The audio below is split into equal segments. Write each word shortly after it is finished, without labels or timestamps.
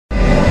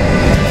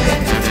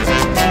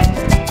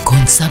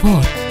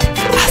sabor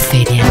a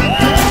feria.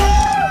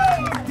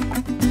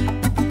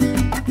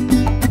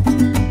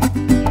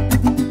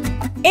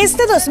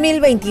 Este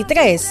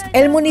 2023,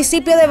 el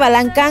municipio de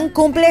Balancán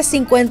cumple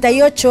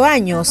 58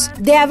 años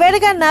de haber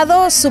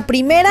ganado su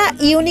primera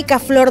y única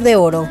Flor de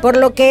Oro, por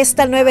lo que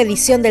esta nueva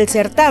edición del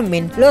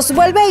certamen los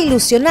vuelve a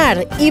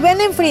ilusionar y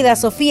ven en Fryda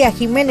Sofía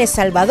Jiménez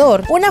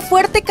Salvador una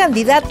fuerte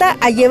candidata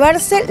a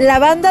llevarse la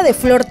banda de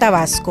Flor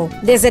Tabasco.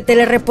 Desde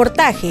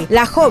Telereportaje,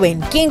 la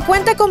joven, quien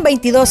cuenta con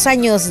 22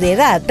 años de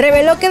edad,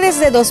 reveló que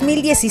desde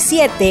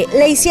 2017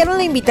 le hicieron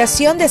la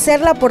invitación de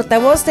ser la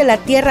portavoz de la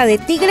tierra de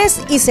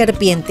tigres y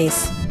serpientes.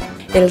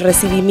 El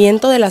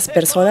recibimiento de las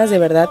personas de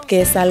verdad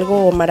que es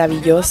algo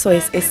maravilloso,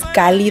 es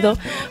cálido.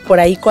 Por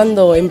ahí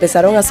cuando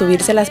empezaron a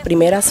subirse las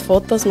primeras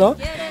fotos, ¿no?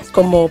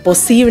 Como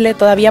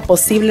todavía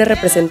posible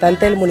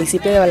representante del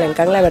municipio de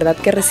Balancán, la verdad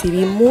que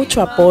recibí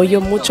mucho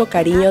apoyo, mucho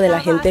cariño de la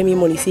gente de mi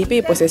municipio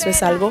y pues eso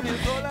es algo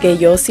que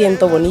yo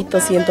siento bonito,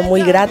 siento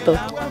muy grato.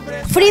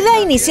 Fryda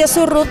inició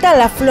su ruta a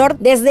la flor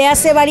desde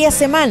hace varias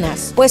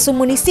semanas, pues su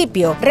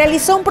municipio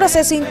realizó un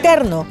proceso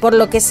interno, por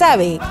lo que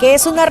sabe que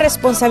es una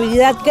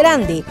responsabilidad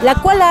grande, la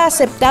cual ha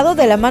aceptado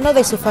de la mano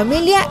de su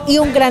familia y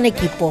un gran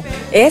equipo.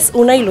 Es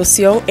una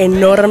ilusión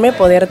enorme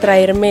poder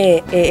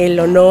traerme el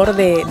honor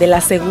de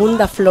la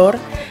segunda flor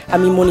a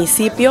mi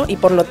municipio y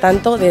por lo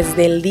tanto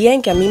desde el día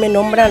en que a mí me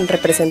nombran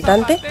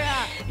representante,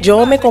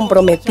 yo me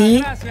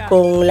comprometí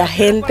con la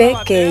gente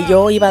que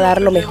yo iba a dar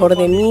lo mejor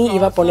de mí,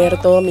 iba a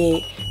poner todo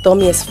mi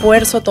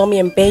esfuerzo, todo mi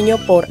empeño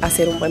por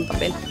hacer un buen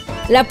papel.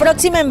 La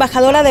próxima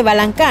embajadora de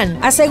Balancán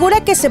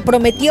asegura que se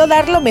prometió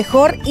dar lo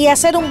mejor y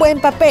hacer un buen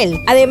papel,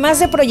 además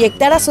de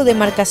proyectar a su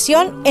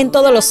demarcación en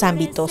todos los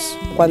ámbitos.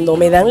 Cuando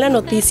me dan la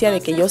noticia de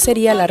que yo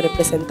sería la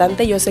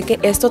representante, yo sé que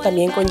esto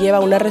también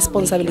conlleva una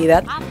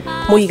responsabilidad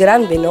muy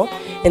grande, ¿no?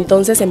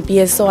 Entonces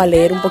empiezo a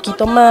leer un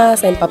poquito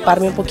más, a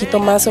empaparme un poquito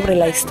más sobre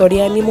la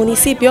historia de mi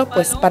municipio,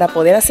 pues para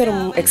poder hacer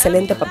un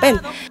excelente papel.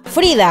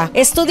 Fryda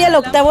estudia el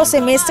 8º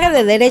semestre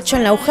de Derecho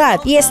en la UJAD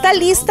y está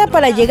lista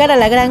para llegar a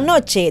la gran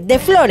noche de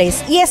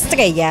flores y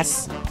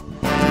estrellas.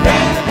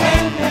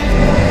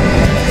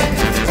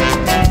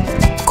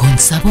 Con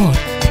sabor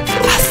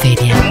a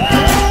feria.